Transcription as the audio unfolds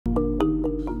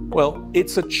Well,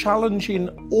 it's a challenge in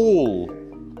all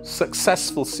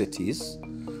successful cities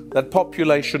that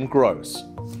population grows.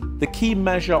 The key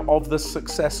measure of the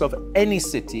success of any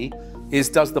city is,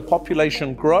 does the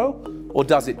population grow or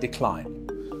does it decline?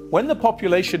 When the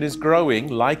population is growing,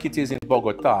 like it is in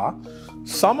Bogotá,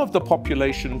 some of the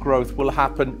population growth will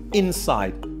happen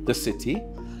inside the city,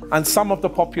 and some of the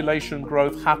population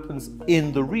growth happens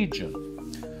in the region.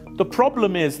 The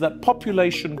problem is that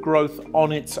population growth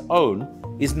on its own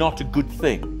is not a good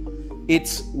thing.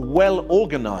 It's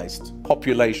well-organized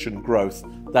population growth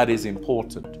that is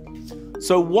important.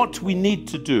 So what we need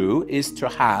to do is to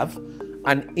have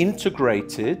an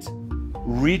integrated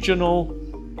regional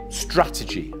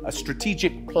strategy, a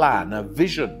strategic plan, a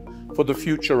vision for the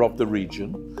future of the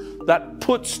region that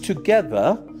puts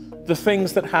together the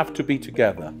things that have to be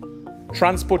together: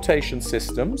 transportation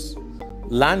systems,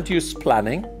 land use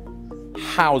planning,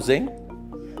 housing,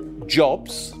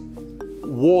 jobs,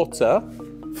 water,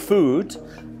 food,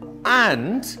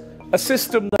 and a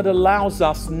system that allows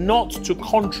us not to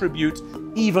contribute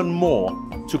even more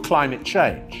to climate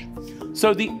change.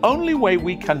 So the only way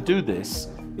we can do this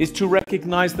is to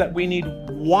recognize that we need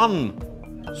one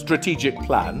strategic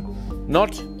plan,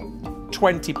 not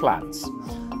 20 plans.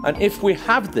 And if we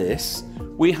have this,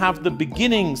 we have the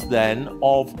beginnings then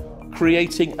of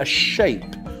creating a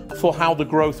shape for how the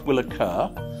growth will occur,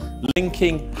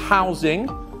 linking housing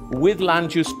with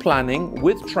land use planning,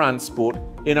 with transport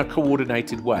in a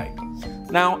coordinated way.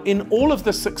 Now, in all of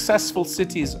the successful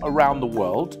cities around the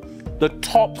world, the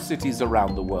top cities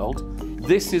around the world,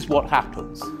 this is what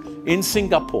happens. In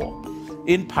Singapore,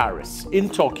 in Paris, in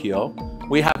Tokyo,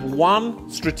 we have one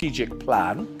strategic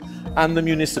plan, and the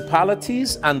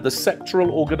municipalities and the sectoral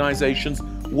organizations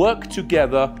work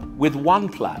together with one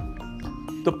plan.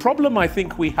 The problem I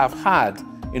think we have had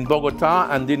in Bogotá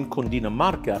and in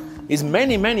Cundinamarca is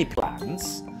many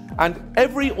plans, and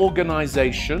every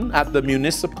organization at the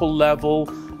municipal level,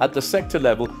 at the sector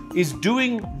level, is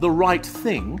doing the right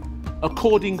thing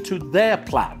according to their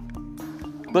plan.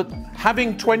 But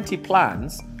having 20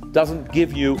 plans doesn't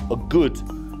give you a good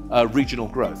regional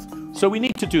growth. So we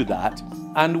need to do that.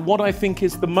 And what I think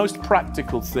is the most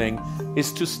practical thing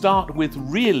is to start with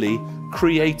really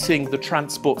creating the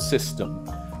transport system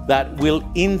that will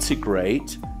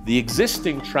integrate the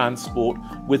existing transport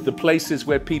with the places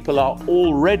where people are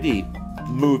already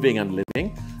moving and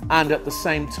living, and at the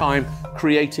same time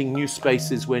creating new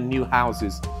spaces where new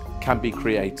houses can be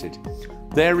created.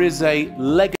 There is a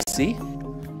legacy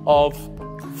of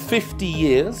 50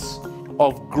 years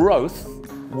of growth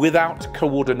without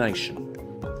coordination.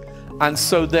 And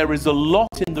so there is a lot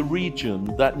in the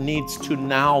region that needs to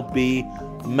now be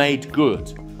made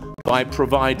good by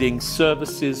providing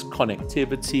services,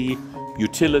 connectivity,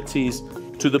 utilities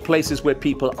to the places where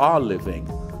people are living.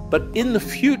 But in the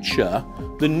future,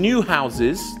 the new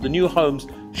houses, the new homes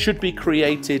should be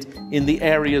created in the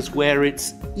areas where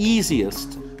it's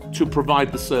easiest to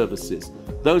provide the services.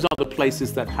 Those are the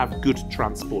places that have good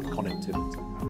transport connectivity.